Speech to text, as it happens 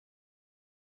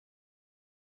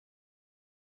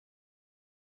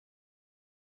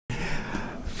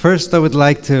First, I would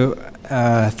like to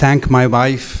thank my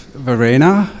wife,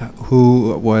 Verena,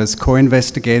 who was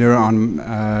co-investigator on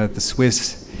the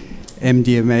Swiss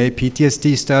MDMA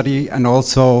PTSD study and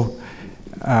also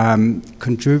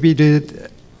contributed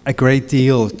a great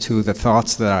deal to the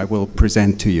thoughts that I will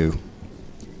present to you.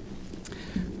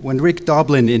 When Rick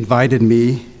Doblin invited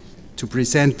me to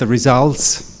present the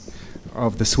results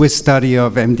of the Swiss study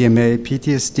of MDMA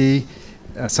PTSD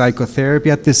psychotherapy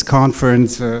at this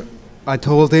conference, I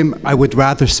told him I would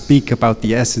rather speak about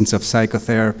the essence of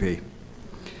psychotherapy.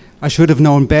 I should have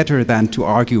known better than to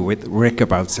argue with Rick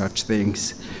about such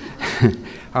things.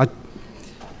 I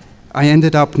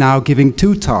ended up now giving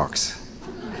 2 talks.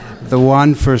 The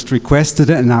one first requested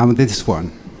and now this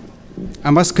one. I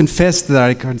must confess that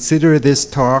I consider this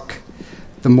talk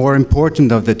the more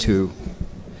important of the 2.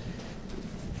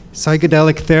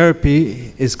 Psychedelic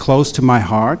therapy is close to my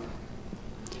heart,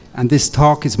 and this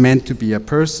talk is meant to be a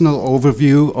personal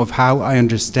overview of how I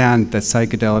understand that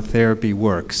psychedelic therapy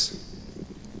works.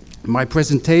 My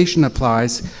presentation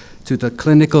applies to the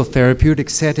clinical therapeutic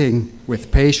setting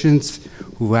with patients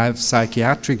who have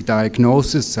psychiatric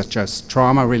diagnoses such as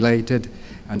trauma-related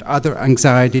and other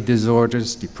anxiety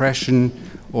disorders, depression,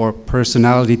 or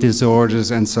personality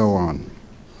disorders, and so on.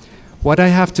 What I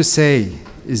have to say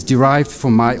is derived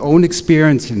from my own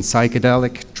experience in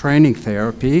psychedelic training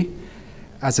therapy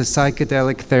as a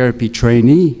psychedelic therapy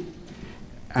trainee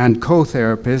and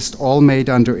co-therapist, all made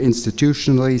under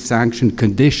institutionally sanctioned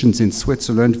conditions in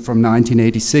Switzerland from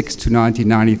 1986 to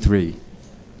 1993.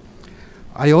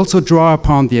 I also draw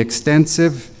upon the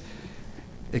extensive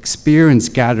experience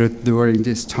gathered during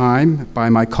this time by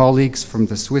my colleagues from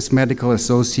the Swiss Medical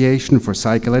Association for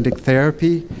Psycholytic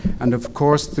Therapy, and of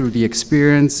course through the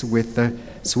experience with the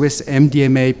Swiss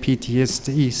MDMA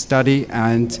PTSD study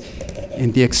and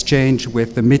in the exchange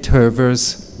with the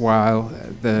Mithövers while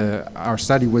our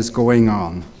study was going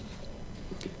on.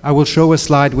 I will show a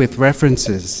slide with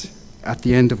references at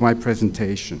the end of my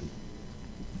presentation.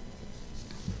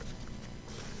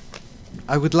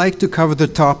 I would like to cover the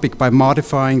topic by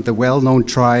modifying the well-known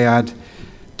triad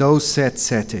dose, set,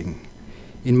 setting.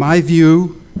 In my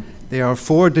view, there are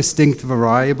 4 distinct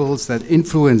variables that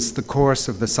influence the course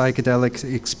of the psychedelic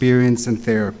experience and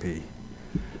therapy.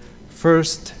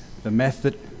 First, the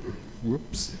method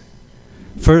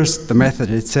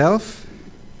itself.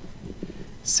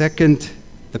 Second,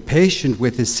 the patient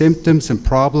with his symptoms and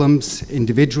problems,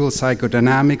 individual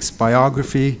psychodynamics,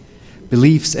 biography,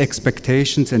 beliefs,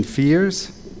 expectations, and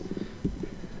fears.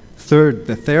 Third,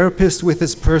 the therapist with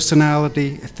his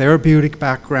personality, therapeutic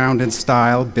background and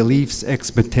style, beliefs,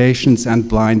 expectations, and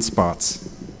blind spots.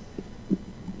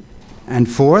 And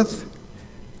fourth,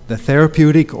 the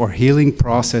therapeutic or healing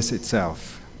process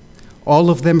itself. All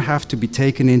of them have to be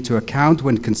taken into account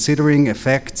when considering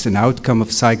effects and outcome of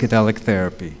psychedelic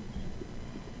therapy.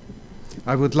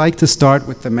 I would like to start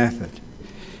with the method.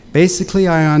 Basically,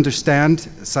 I understand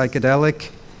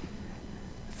psychedelic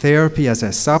therapy as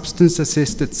a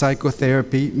substance-assisted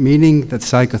psychotherapy, meaning that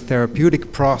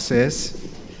psychotherapeutic process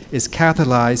is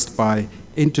catalyzed by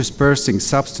interspersing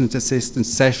substance-assisted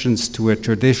sessions to a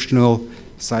traditional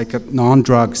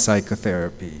non-drug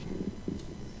psychotherapy.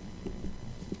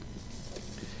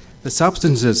 The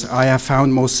substances I have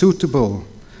found most suitable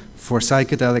for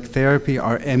psychedelic therapy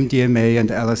are MDMA and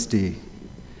LSD.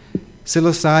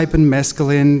 Psilocybin,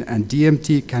 mescaline, and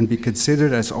DMT can be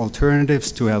considered as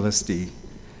alternatives to LSD.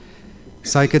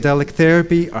 Psychedelic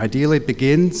therapy ideally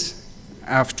begins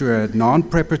after a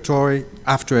preparatory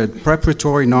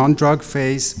non-drug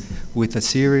phase with a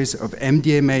series of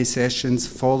MDMA sessions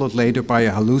followed later by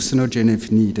a hallucinogen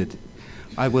if needed.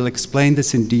 I will explain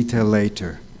this in detail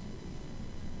later.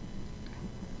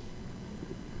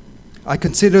 I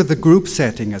consider the group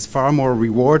setting as far more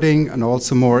rewarding and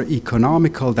also more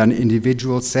economical than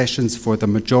individual sessions for the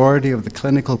majority of the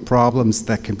clinical problems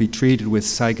that can be treated with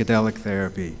psychedelic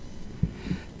therapy.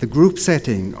 The group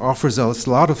setting offers us a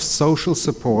lot of social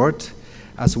support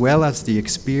as well as the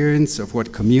experience of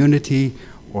what community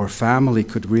or family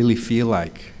could really feel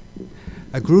like.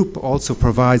 A group also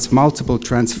provides multiple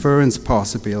transference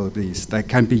possibilities that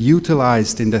can be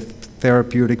utilized in the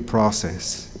therapeutic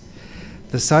process.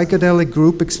 The psychedelic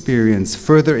group experience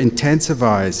further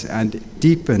intensifies and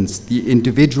deepens the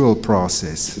individual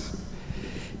process.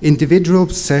 Individual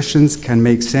sessions can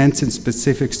make sense in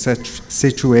specific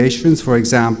situations, for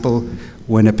example,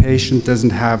 when a patient doesn't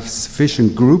have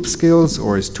sufficient group skills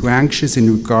or is too anxious in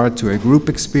regard to a group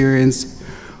experience,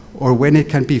 or when it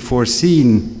can be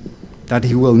foreseen that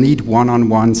he will need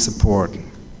one-on-one support.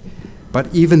 But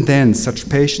even then, such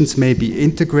patients may be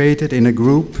integrated in a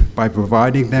group by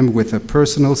providing them with a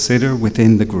personal sitter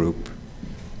within the group.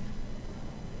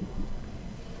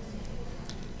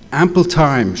 Ample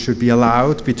time should be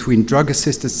allowed between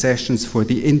drug-assisted sessions for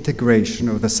the integration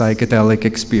of the psychedelic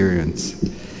experience.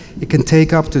 It can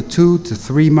take up to 2 to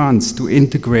 3 months to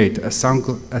integrate a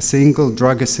single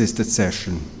drug-assisted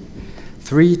session.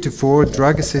 3 to 4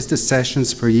 drug-assisted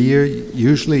sessions per year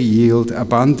usually yield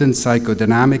abundant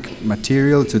psychodynamic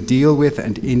material to deal with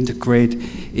and integrate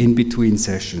in between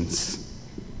sessions.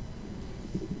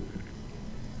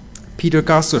 Peter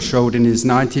Gasser showed in his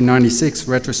 1996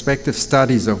 retrospective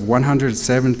studies of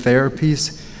 107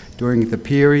 therapies during the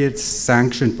period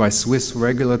sanctioned by Swiss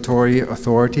regulatory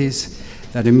authorities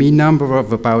that a mean number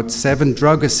of about 7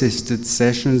 drug-assisted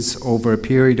sessions over a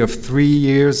period of 3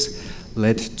 years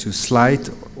led to slight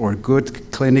or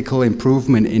good clinical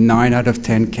improvement in 9 out of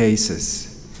 10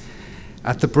 cases.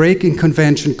 At the Breaking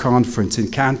Convention Conference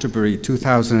in Canterbury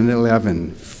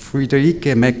 2011,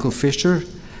 Friederike Meckel-Fischer,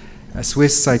 a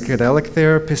Swiss psychedelic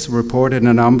therapist, reported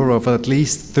a number of at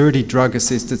least 30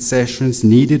 drug-assisted sessions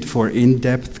needed for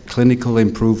in-depth clinical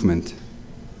improvement.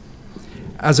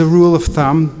 As a rule of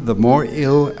thumb, the more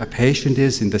ill a patient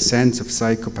is in the sense of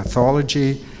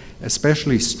psychopathology,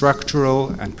 especially structural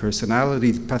and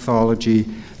personality pathology,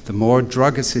 the more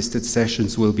drug-assisted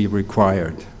sessions will be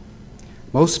required.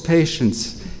 Most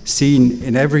patients seen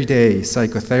in everyday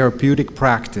psychotherapeutic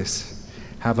practice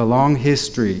have a long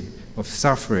history of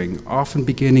suffering, often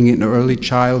beginning in early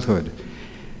childhood,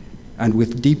 and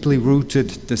with deeply rooted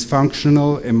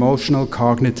dysfunctional, emotional,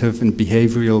 cognitive, and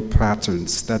behavioral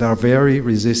patterns that are very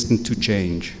resistant to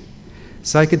change.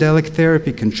 Psychedelic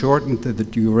therapy can shorten the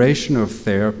duration of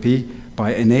therapy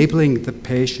by enabling the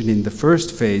patient in the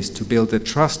first phase to build a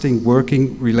trusting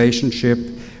working relationship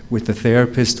with the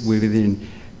therapist within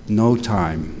no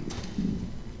time.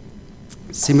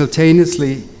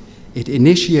 Simultaneously, it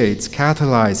initiates,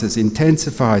 catalyzes,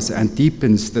 intensifies, and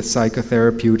deepens the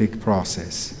psychotherapeutic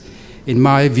process. In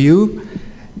my view,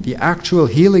 the actual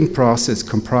healing process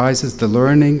comprises the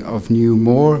learning of new,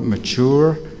 more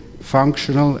mature,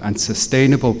 functional, and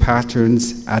sustainable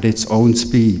patterns at its own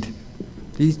speed.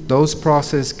 Those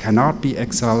processes cannot be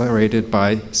accelerated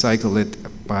by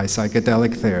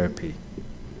psychedelic therapy.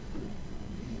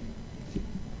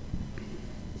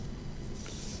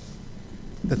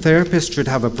 The therapist should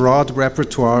have a broad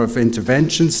repertoire of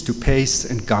interventions to pace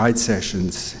and guide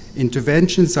sessions.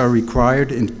 Interventions are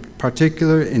required in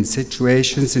particular in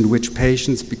situations in which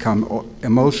patients become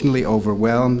emotionally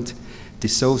overwhelmed,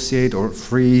 dissociate or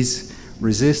freeze,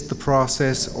 resist the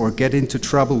process, or get into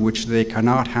trouble which they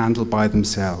cannot handle by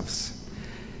themselves.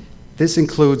 This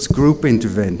includes group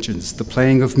interventions, the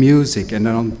playing of music, and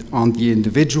on the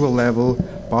individual level,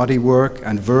 bodywork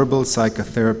and verbal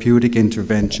psychotherapeutic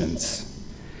interventions.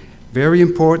 Very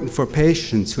important for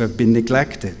patients who have been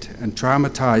neglected and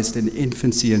traumatized in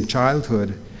infancy and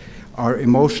childhood are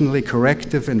emotionally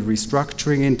corrective and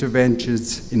restructuring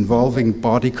interventions involving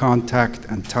body contact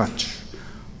and touch,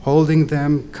 holding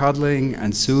them, cuddling,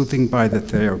 and soothing by the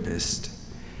therapist.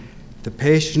 The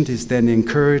patient is then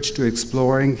encouraged to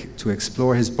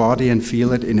explore his body and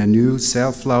feel it in a new,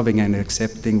 self-loving and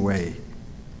accepting way.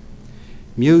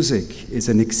 Music is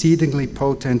an exceedingly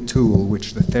potent tool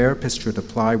which the therapist should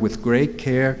apply with great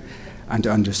care and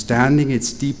understanding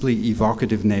its deeply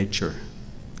evocative nature.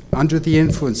 Under the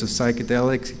influence of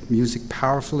psychedelics, music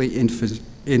powerfully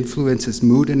influences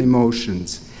mood and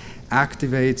emotions,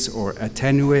 activates or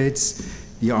attenuates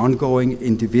the ongoing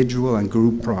individual and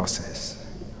group process.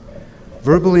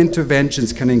 Verbal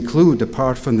interventions can include,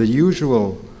 apart from the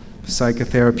usual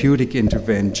psychotherapeutic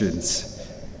interventions,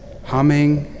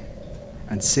 humming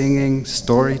and singing,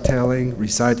 storytelling,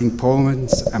 reciting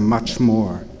poems, and much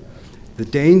more. The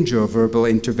danger of verbal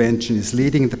intervention is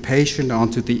leading the patient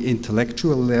onto the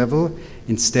intellectual level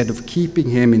instead of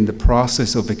keeping him in the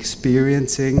process of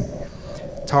experiencing.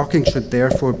 Talking should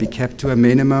therefore be kept to a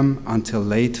minimum until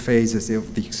late phases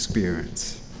of the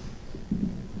experience.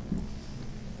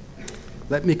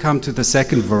 Let me come to the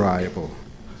second variable.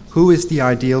 Who is the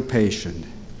ideal patient?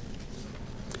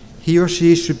 He or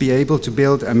she should be able to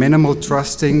build a minimal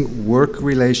trusting work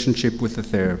relationship with the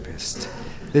therapist.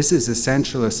 This is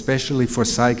essential, especially for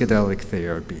psychedelic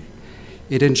therapy.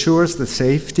 It ensures the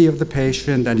safety of the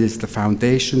patient and is the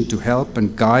foundation to help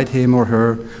and guide him or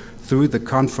her through the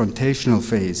confrontational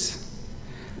phase.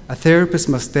 A therapist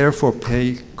must therefore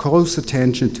pay close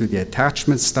attention to the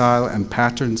attachment style and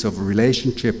patterns of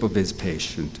relationship of his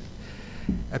patient.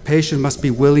 A patient must be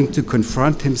willing to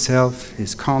confront himself,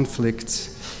 his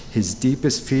conflicts, his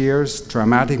deepest fears,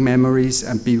 traumatic memories,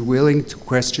 and be willing to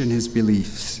question his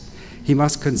beliefs. He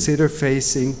must consider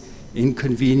facing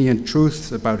inconvenient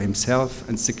truths about himself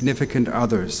and significant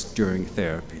others during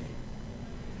therapy.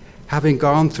 Having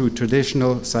gone through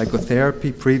traditional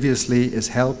psychotherapy previously is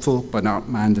helpful but not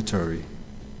mandatory.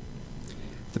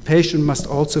 The patient must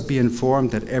also be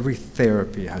informed that every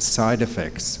therapy has side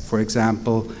effects. For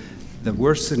example,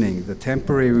 the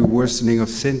temporary worsening of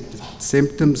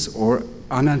symptoms or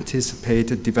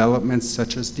unanticipated developments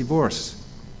such as divorce.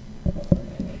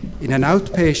 In an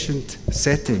outpatient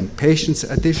setting, patients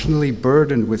additionally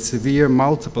burdened with severe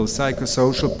multiple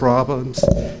psychosocial problems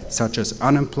such as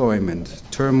unemployment,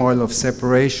 turmoil of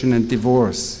separation and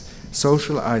divorce,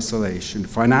 social isolation,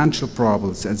 financial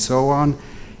problems, and so on,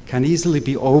 can easily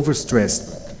be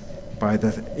overstressed by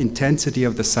the intensity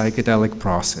of the psychedelic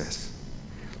process.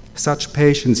 Such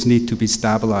patients need to be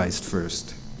stabilized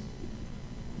first.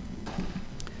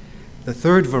 The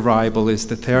third variable is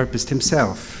the therapist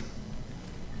himself.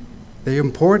 The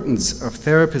importance of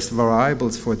therapist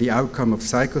variables for the outcome of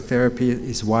psychotherapy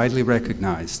is widely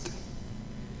recognized.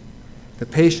 The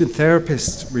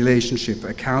patient-therapist relationship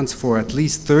accounts for at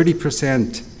least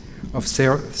 30% of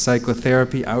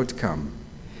psychotherapy outcome.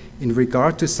 In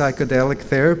regard to psychedelic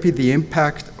therapy, the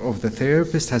impact of the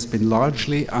therapist has been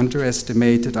largely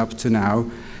underestimated up to now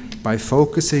by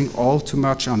focusing all too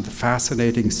much on the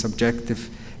fascinating subjective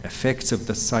effects of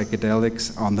the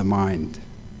psychedelics on the mind.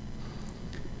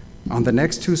 On the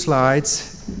next two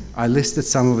slides, I listed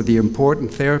some of the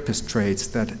important therapist traits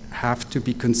that have to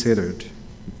be considered.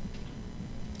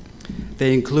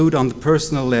 They include, on the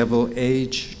personal level,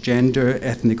 age, gender,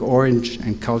 ethnic origin,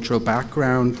 and cultural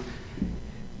background,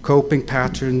 coping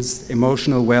patterns,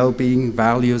 emotional well-being,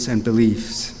 values, and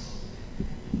beliefs.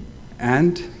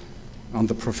 And on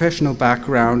the professional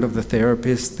background of the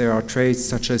therapist, there are traits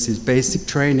such as his basic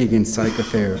training in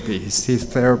psychotherapy, his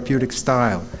therapeutic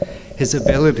style, his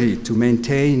ability to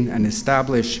maintain and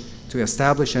establish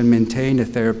and maintain a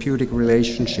therapeutic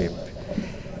relationship,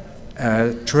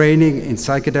 training in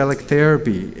psychedelic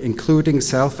therapy, including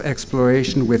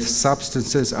self-exploration with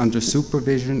substances under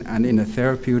supervision and in a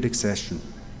therapeutic session.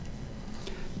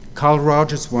 Carl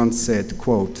Rogers once said,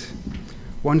 quote,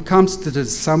 "One comes to the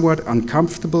somewhat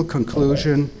uncomfortable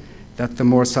conclusion that the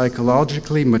more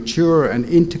psychologically mature and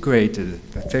integrated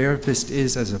the therapist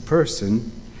is as a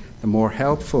person, the more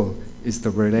helpful is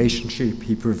the relationship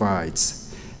he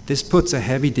provides. This puts a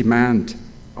heavy demand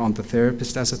on the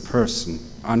therapist as a person,"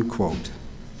 unquote.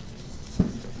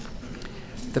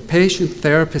 The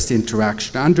patient-therapist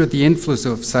interaction under the influence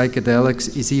of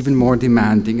psychedelics is even more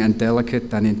demanding and delicate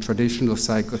than in traditional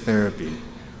psychotherapy.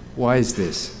 Why is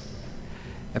this?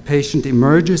 A patient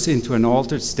emerges into an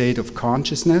altered state of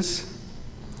consciousness,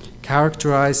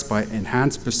 characterized by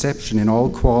enhanced perception in all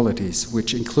qualities,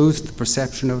 which includes the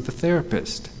perception of the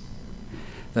therapist.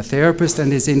 The therapist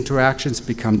and his interactions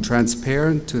become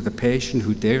transparent to the patient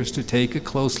who dares to take a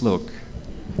close look.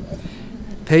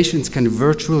 Patients can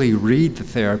virtually read the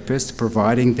therapist,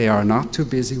 providing they are not too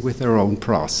busy with their own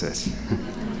process.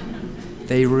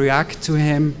 They react to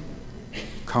him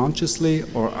consciously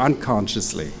or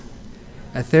unconsciously.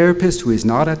 A therapist who is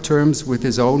not at terms with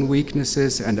his own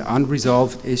weaknesses and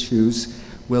unresolved issues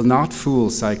will not fool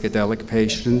psychedelic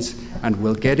patients and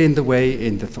will get in the way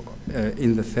in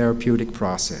the therapeutic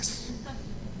process.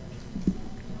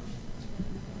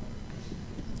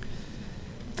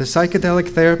 The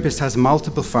psychedelic therapist has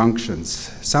multiple functions.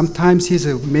 Sometimes he's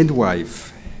a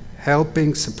midwife,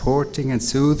 helping, supporting, and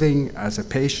soothing as a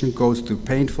patient goes through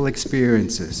painful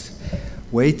experiences,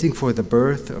 waiting for the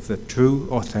birth of the true,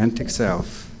 authentic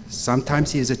self.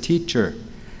 Sometimes he is a teacher,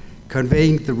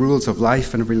 conveying the rules of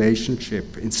life and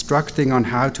relationship, instructing on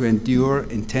how to endure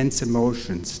intense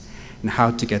emotions and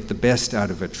how to get the best out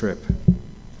of a trip.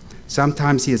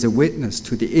 Sometimes he is a witness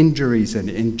to the injuries and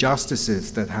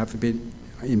injustices that have been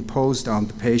imposed on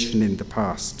the patient in the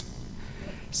past.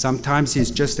 Sometimes he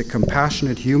is just a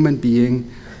compassionate human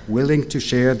being willing to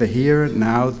share the here and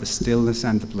now, the stillness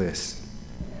and the bliss.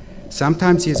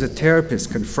 Sometimes he is a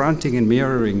therapist confronting and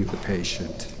mirroring the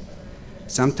patient.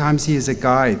 Sometimes he is a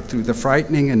guide through the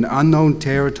frightening and unknown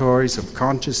territories of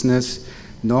consciousness,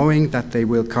 knowing that they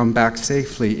will come back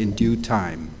safely in due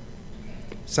time.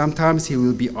 Sometimes he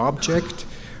will be object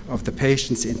of the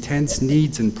patient's intense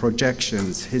needs and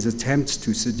projections, his attempts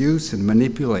to seduce and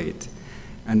manipulate.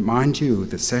 And mind you,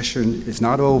 the session is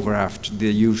not over after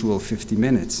the usual 50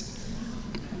 minutes.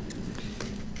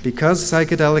 Because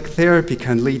psychedelic therapy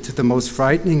can lead to the most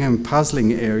frightening and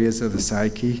puzzling areas of the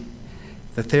psyche,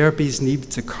 the therapies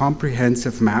need a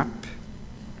comprehensive map,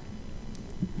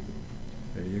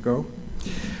 there you go,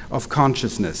 of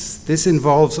consciousness. This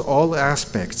involves all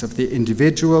aspects of the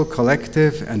individual,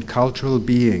 collective, and cultural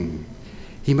being.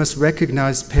 He must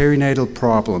recognize perinatal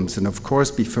problems and, of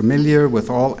course, be familiar with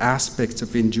all aspects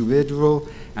of individual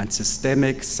and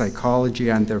systemic psychology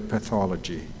and their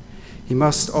pathology. He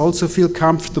must also feel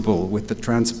comfortable with the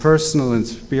transpersonal and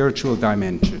spiritual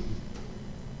dimension.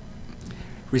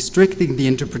 Restricting the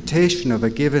interpretation of a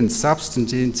given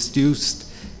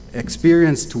substance-induced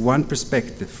experience to one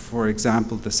perspective, for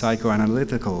example, the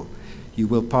psychoanalytical, you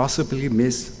will possibly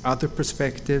miss other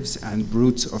perspectives and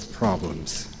roots of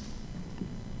problems.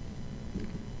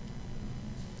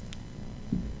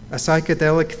 A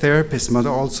psychedelic therapist must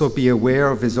also be aware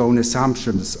of his own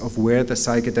assumptions of where the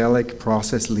psychedelic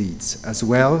process leads, as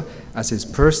well as his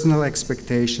personal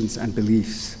expectations and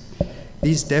beliefs.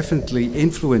 These definitely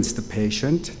influence the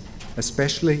patient,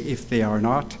 especially if they are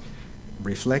not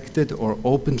reflected or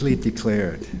openly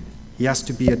declared. He has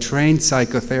to be a trained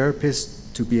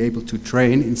psychotherapist to be able to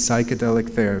train in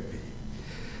psychedelic therapy.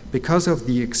 Because of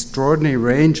the extraordinary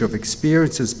range of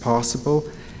experiences possible,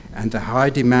 and the high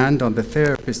demand on the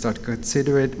therapist, I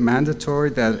consider it mandatory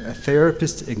that a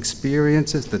therapist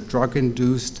experiences the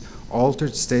drug-induced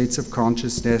altered states of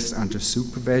consciousness under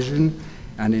supervision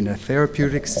and in a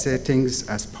therapeutic settings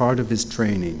as part of his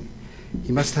training.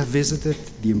 He must have visited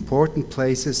the important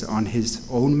places on his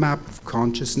own map of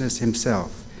consciousness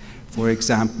himself. For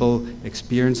example,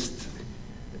 experienced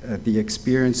the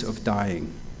experience of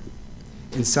dying.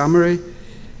 In summary,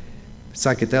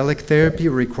 psychedelic therapy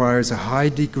requires a high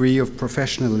degree of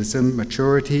professionalism,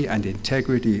 maturity, and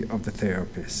integrity of the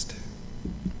therapist.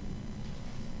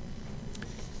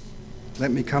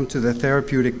 Let me come to the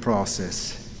therapeutic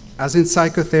process. As in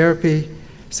psychotherapy,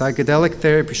 psychedelic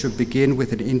therapy should begin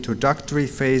with an introductory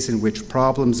phase in which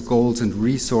problems, goals, and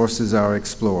resources are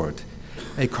explored.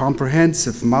 A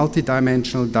comprehensive,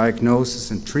 multidimensional diagnosis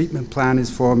and treatment plan is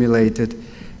formulated,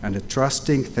 and a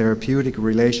trusting therapeutic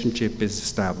relationship is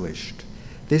established.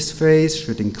 This phase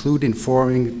should include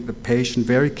informing the patient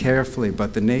very carefully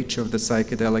about the nature of the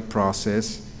psychedelic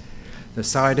process, the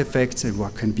side effects, and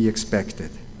what can be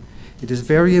expected. It is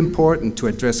very important to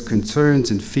address concerns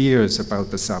and fears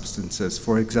about the substances,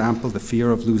 for example, the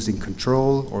fear of losing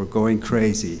control or going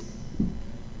crazy.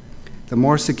 The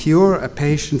more secure a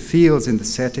patient feels in the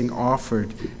setting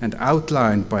offered and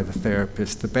outlined by the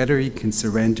therapist, the better he can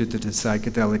surrender to the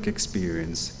psychedelic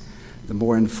experience. The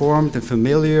more informed and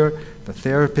familiar the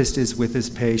therapist is with his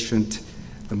patient,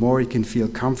 the more he can feel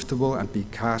comfortable and be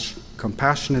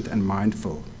compassionate and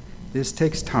mindful. This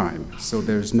takes time, so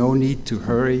there's no need to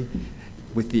hurry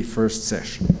with the first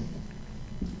session.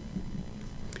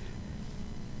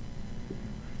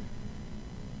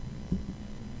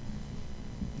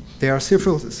 There are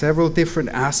several different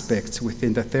aspects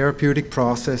within the therapeutic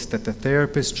process that the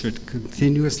therapist should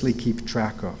continuously keep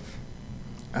track of.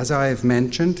 As I have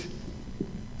mentioned,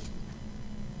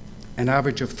 an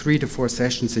average of 3 to 4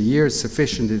 sessions a year is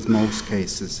sufficient in most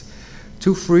cases.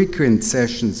 Too frequent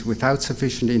sessions without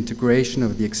sufficient integration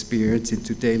of the experience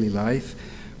into daily life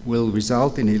will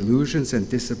result in illusions and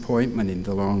disappointment in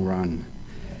the long run.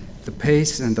 The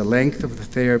pace and the length of the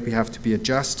therapy have to be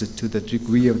adjusted to the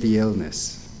degree of the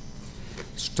illness.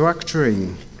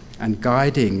 Structuring and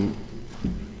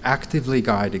actively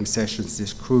guiding sessions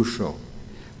is crucial.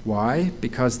 Why?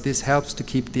 Because this helps to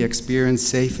keep the experience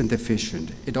safe and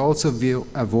efficient. It also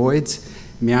avoids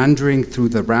meandering through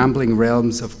the rambling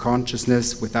realms of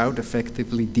consciousness without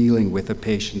effectively dealing with a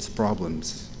patient's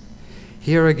problems.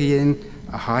 Here again,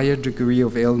 a higher degree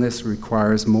of illness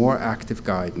requires more active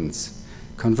guidance.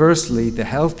 Conversely, the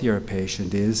healthier a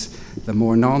patient is, the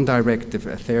more non-directive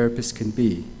a therapist can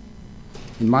be.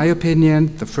 In my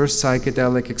opinion, the first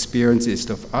psychedelic experience is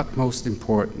of utmost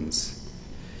importance.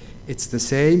 It's the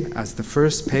same as the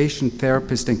first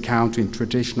patient-therapist encounter in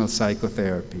traditional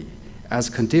psychotherapy, as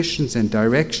conditions and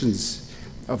directions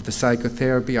of the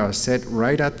psychotherapy are set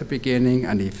right at the beginning,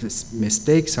 and if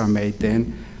mistakes are made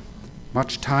then,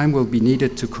 much time will be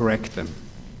needed to correct them.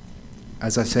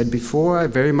 As I said before, I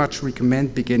very much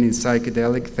recommend beginning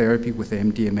psychedelic therapy with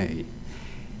MDMA.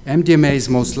 MDMA is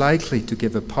most likely to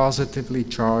give a positively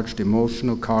charged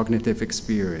emotional cognitive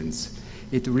experience.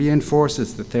 It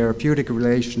reinforces the therapeutic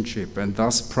relationship and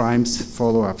thus primes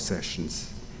follow-up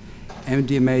sessions.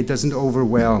 MDMA doesn't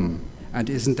overwhelm and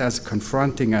isn't as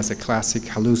confronting as a classic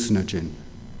hallucinogen.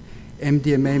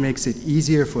 MDMA makes it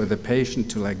easier for the patient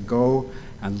to let go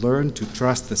and learn to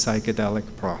trust the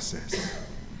psychedelic process.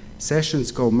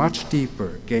 Sessions go much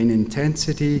deeper, gain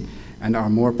intensity, and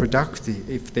are more productive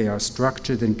if they are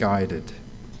structured and guided.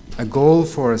 A goal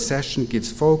for a session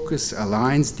gives focus,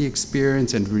 aligns the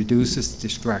experience, and reduces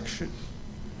distraction.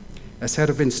 A set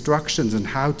of instructions on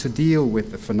how to deal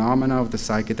with the phenomena of the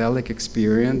psychedelic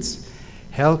experience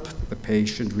help the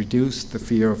patient reduce the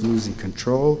fear of losing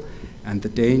control and the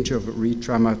danger of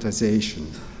re-traumatization.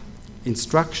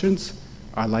 Instructions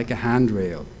are like a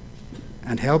handrail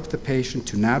and help the patient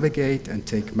to navigate and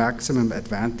take maximum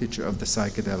advantage of the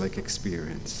psychedelic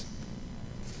experience.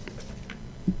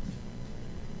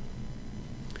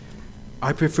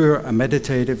 I prefer a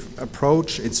meditative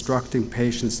approach, instructing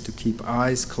patients to keep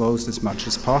eyes closed as much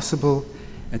as possible,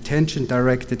 attention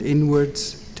directed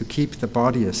inwards, to keep the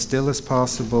body as still as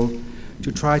possible,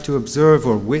 to try to observe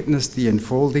or witness the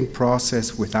unfolding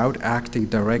process without acting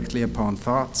directly upon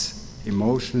thoughts,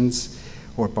 emotions,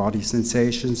 or body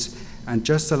sensations, and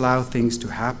just allow things to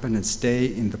happen and stay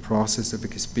in the process of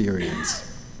experience.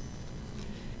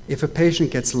 If a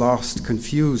patient gets lost,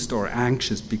 confused, or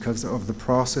anxious because of the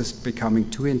process becoming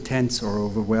too intense or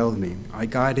overwhelming, I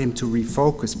guide him to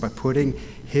refocus by putting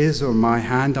his or my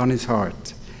hand on his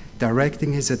heart,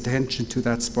 directing his attention to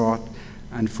that spot,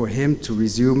 and for him to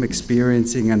resume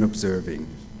experiencing and observing.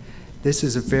 This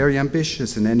is very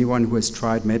ambitious, and anyone who has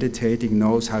tried meditating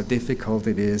knows how difficult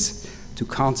it is to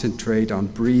concentrate on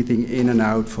breathing in and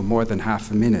out for more than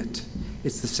half a minute.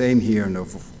 It's the same here, and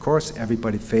of course,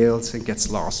 everybody fails and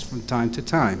gets lost from time to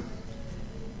time.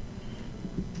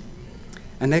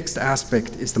 A next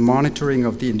aspect is the monitoring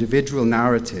of the individual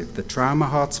narrative, the trauma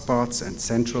hotspots, and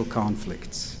central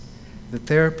conflicts. The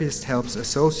therapist helps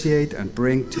associate and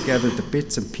bring together the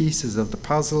bits and pieces of the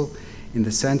puzzle in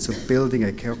the sense of building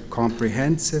a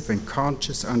comprehensive and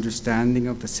conscious understanding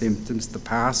of the symptoms, the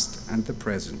past and the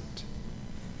present.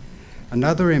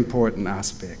 Another important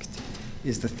aspect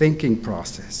is the thinking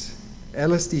process.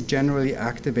 LSD generally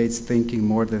activates thinking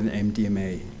more than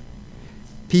MDMA.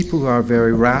 People who are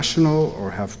very rational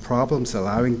or have problems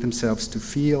allowing themselves to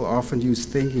feel often use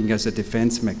thinking as a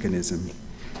defense mechanism.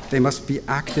 They must be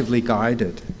actively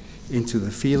guided into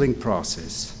the feeling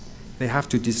process. They have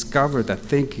to discover that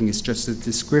thinking is just a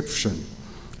description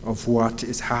of what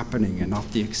is happening and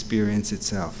not the experience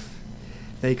itself.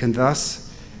 They can thus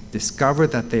discover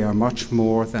that they are much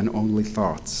more than only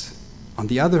thoughts. On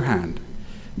the other hand,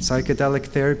 psychedelic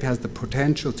therapy has the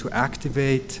potential to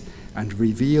activate and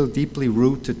reveal deeply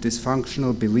rooted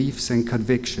dysfunctional beliefs and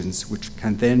convictions, which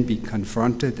can then be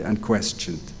confronted and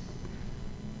questioned.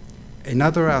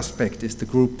 Another aspect is the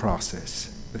group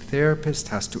process. The therapist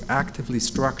has to actively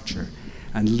structure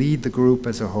and lead the group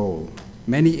as a whole.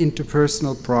 Many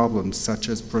interpersonal problems, such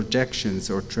as projections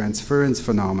or transference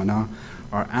phenomena,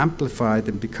 are amplified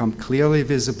and become clearly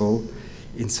visible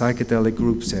in psychedelic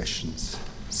group sessions.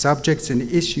 Subjects and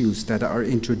issues that are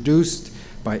introduced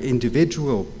by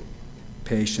individual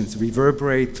patients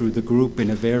reverberate through the group in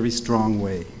a very strong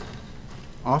way.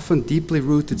 Often deeply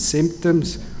rooted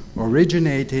symptoms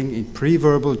originating in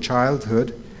pre-verbal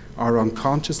childhood are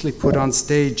unconsciously put on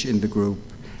stage in the group,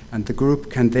 and the group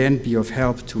can then be of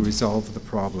help to resolve the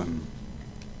problem.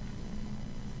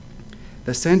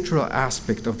 The central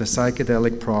aspect of the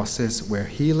psychedelic process where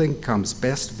healing comes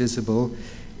best visible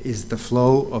is the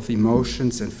flow of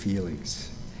emotions and feelings.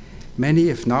 Many,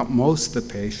 if not most, of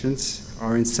the patients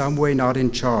are in some way not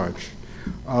in charge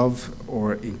of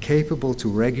or incapable to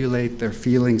regulate their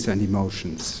feelings and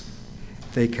emotions.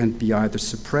 They can be either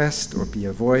suppressed or be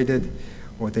avoided,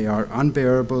 or they are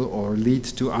unbearable or lead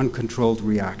to uncontrolled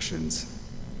reactions.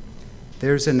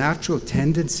 There is a natural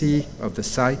tendency of the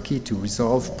psyche to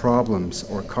resolve problems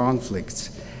or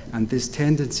conflicts, and this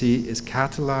tendency is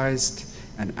catalyzed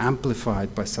and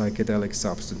amplified by psychedelic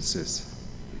substances.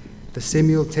 The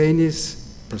simultaneous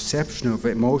perception of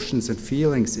emotions and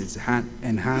feelings is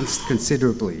enhanced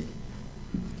considerably.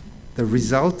 The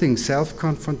resulting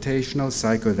self-confrontational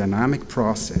psychodynamic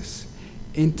process,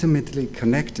 intimately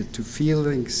connected to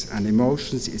feelings and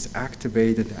emotions, is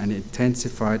activated and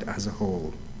intensified as a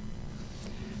whole.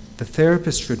 The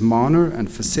therapist should monitor and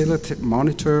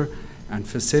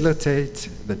facilitate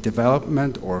the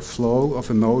development or flow of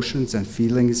emotions and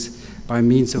feelings by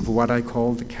means of what I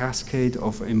call the cascade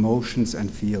of emotions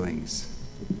and feelings.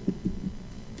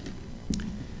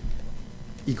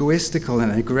 Egoistical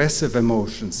and aggressive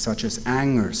emotions such as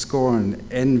anger, scorn,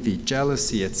 envy,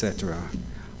 jealousy, etc.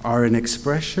 are an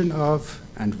expression of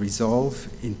and resolve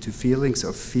into feelings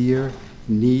of fear,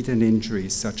 need, and injury,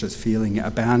 such as feeling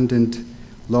abandoned,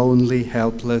 lonely,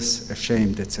 helpless,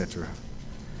 ashamed, etc.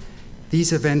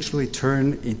 These eventually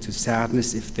turn into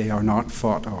sadness if they are not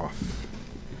fought off.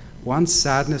 Once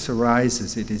sadness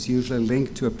arises, it is usually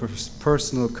linked to a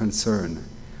personal concern.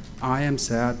 I am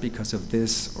sad because of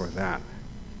this or that.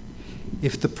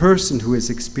 If the person who is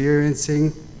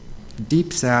experiencing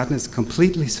deep sadness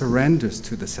completely surrenders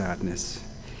to the sadness,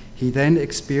 he then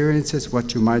experiences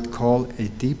what you might call a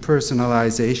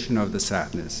depersonalization of the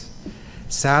sadness.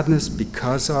 Sadness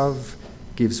because of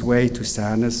gives way to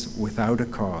sadness without a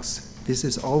cause. This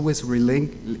is always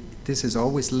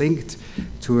linked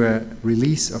to a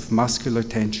release of muscular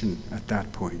tension at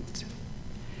that point.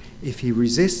 If he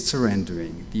resists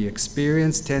surrendering, the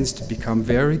experience tends to become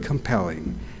very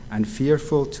compelling and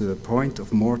fearful to the point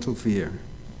of mortal fear.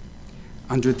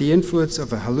 Under the influence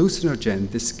of a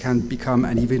hallucinogen, this can become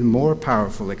an even more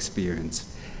powerful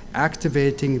experience,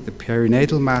 activating the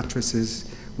perinatal matrices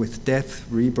with death,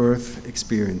 rebirth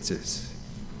experiences.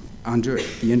 Under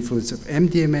the influence of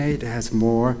MDMA, it has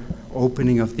more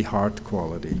opening of the heart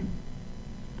quality.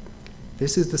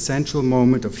 This is the central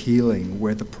moment of healing,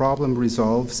 where the problem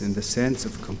resolves in the sense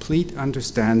of complete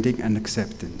understanding and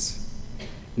acceptance.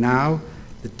 Now,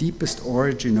 the deepest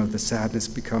origin of the sadness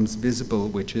becomes visible,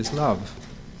 which is love.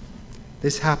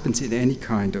 This happens in any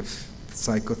kind of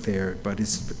psychotherapy, but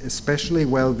is especially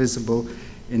well visible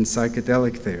in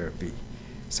psychedelic therapy.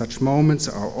 Such moments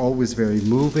are always very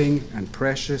moving and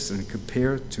precious and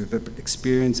compared to the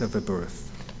experience of a birth.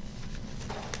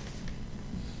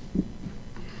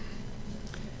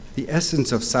 The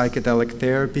essence of psychedelic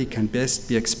therapy can best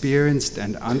be experienced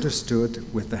and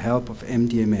understood with the help of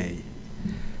MDMA.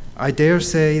 I dare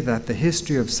say that the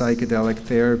history of psychedelic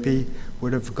therapy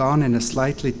would have gone in a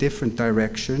slightly different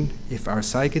direction if our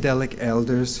psychedelic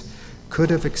elders could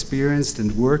have experienced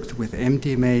and worked with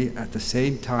MDMA at the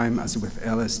same time as with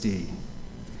LSD.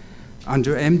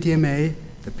 Under MDMA,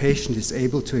 the patient is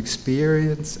able to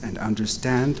experience and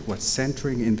understand what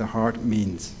centering in the heart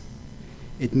means.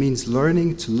 It means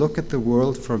learning to look at the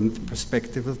world from the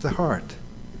perspective of the heart.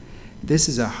 This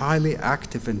is a highly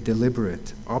active and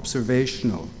deliberate,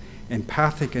 observational,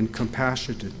 empathic and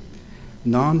compassionate,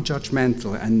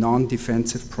 non-judgmental and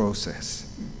non-defensive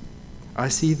process. I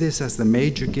see this as the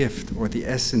major gift or the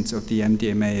essence of the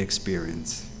MDMA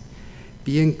experience.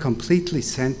 Being completely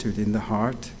centered in the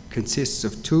heart consists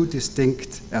of two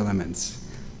distinct elements.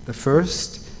 The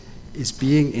first is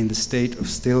being in the state of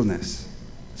stillness.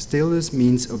 Stillness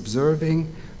means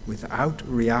observing without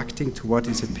reacting to what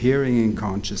is appearing in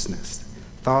consciousness,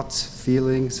 thoughts,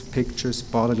 feelings, pictures,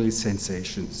 bodily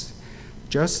sensations.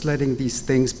 Just letting these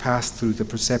things pass through the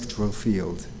perceptual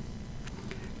field.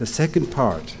 The second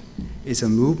part is a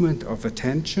movement of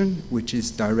attention which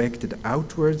is directed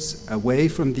outwards, away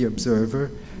from the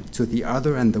observer, to the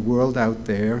other and the world out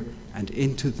there, and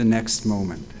into the next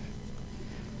moment.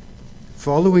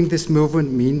 Following this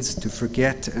movement means to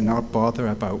forget and not bother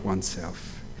about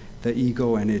oneself, the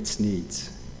ego and its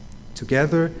needs.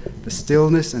 Together, the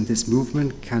stillness and this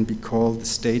movement can be called the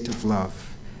state of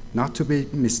love, not to be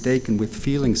mistaken with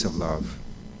feelings of love.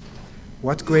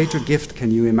 What greater gift can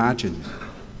you imagine?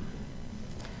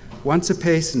 Once a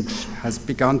patient has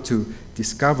begun to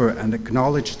discover and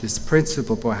acknowledge this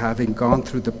principle by having gone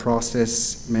through the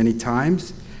process many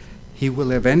times, he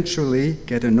will eventually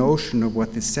get a notion of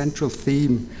what the central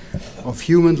theme of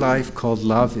human life called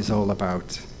love is all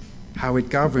about, how it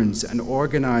governs and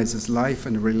organizes life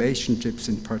and relationships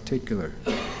in particular.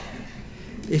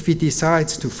 If he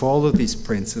decides to follow these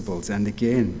principles, and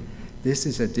again, this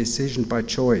is a decision by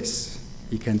choice,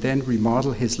 he can then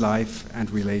remodel his life and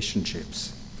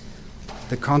relationships.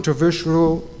 The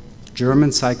controversial German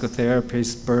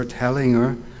psychotherapist Bert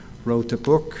Hellinger wrote a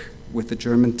book with the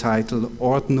German title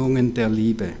Ordnungen der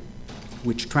Liebe,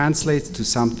 which translates to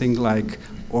something like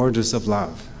Orders of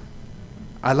Love.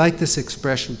 I like this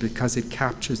expression because it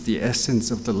captures the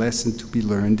essence of the lesson to be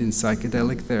learned in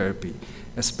psychedelic therapy,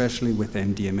 especially with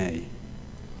MDMA.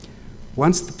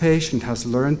 Once the patient has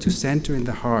learned to center in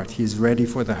the heart, he is ready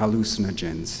for the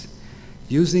hallucinogens.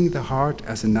 Using the heart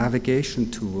as a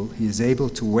navigation tool, he is able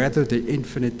to weather the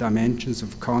infinite dimensions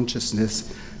of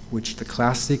consciousness which the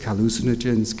classic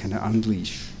hallucinogens can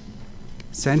unleash.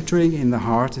 Centering in the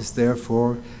heart is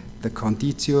therefore the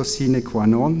conditio sine qua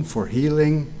non for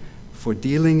healing, for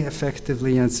dealing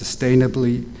effectively and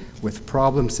sustainably with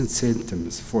problems and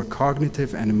symptoms, for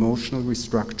cognitive and emotional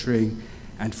restructuring,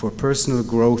 and for personal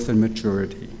growth and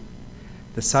maturity.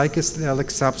 The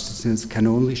psychedelic substances can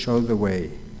only show the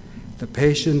way. The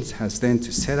patient has then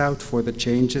to set out for the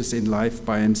changes in life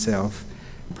by himself,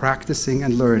 practicing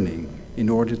and learning in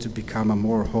order to become a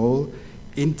more whole,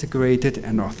 integrated,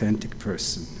 and authentic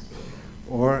person.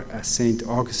 Or, as St.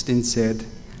 Augustine said,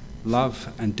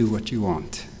 love and do what you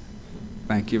want.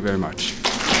 Thank you very much.